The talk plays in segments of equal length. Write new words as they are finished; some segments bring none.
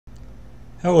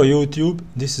Hello YouTube,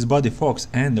 this is Bloodyfox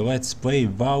and let's play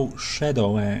WoW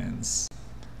Shadowlands.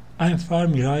 I'm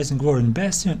farming Rising War and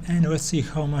Bastion and let's see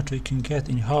how much we can get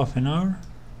in half an hour.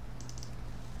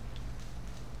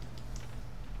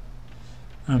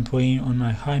 I'm playing on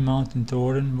my High Mountain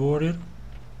Tauren warrior.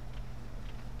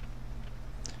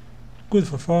 Good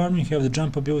for farming, have the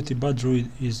jump ability, but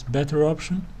druid is better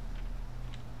option.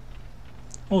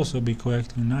 Also be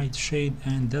collecting Nightshade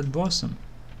and Dead Blossom.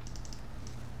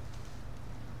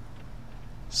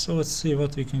 So let's see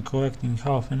what we can collect in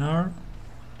half an hour.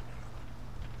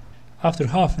 After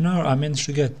half an hour I managed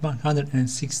to get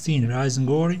 116 Rising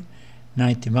Glory,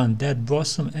 91 Dead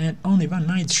Blossom and only 1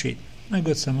 Nightshade. I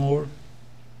got some more.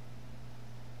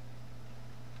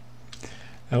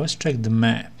 Let's check the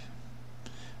map.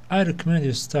 I recommend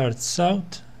you start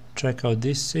south, check out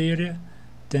this area,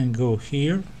 then go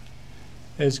here.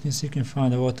 As you can see, you can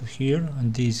find a lot of here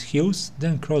on these hills,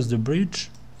 then cross the bridge,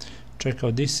 check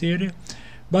out this area.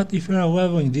 But if you are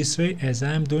leveling this way, as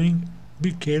I am doing,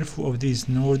 be careful of these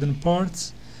northern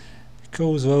parts,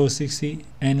 because level 60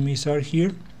 enemies are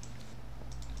here.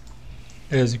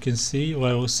 As you can see,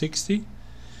 level 60.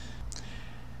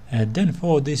 And then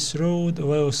follow this road,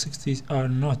 level 60s are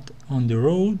not on the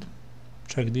road.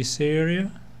 Check this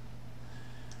area.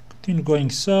 Continue going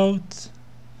south,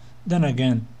 then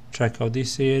again check out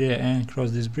this area and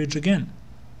cross this bridge again.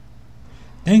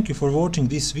 Thank you for watching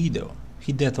this video.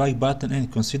 Hit that like button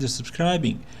and consider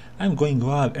subscribing. I'm going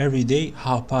live every day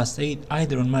 8:30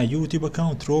 either on my YouTube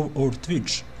account, Trovo or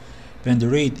Twitch. When the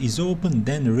raid is open,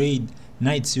 then raid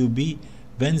nights will be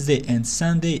Wednesday and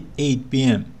Sunday 8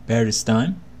 PM Paris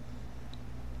time.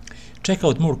 Check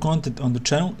out more content on the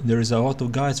channel. There is a lot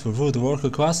of guides for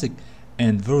WotLK Classic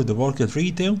and WotLK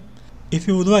Retail. If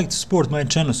you would like to support my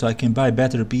channel so I can buy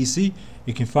better PC,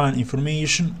 you can find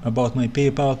information about my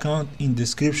PayPal account in the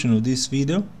description of this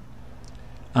video.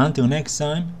 Until next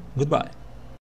time, goodbye.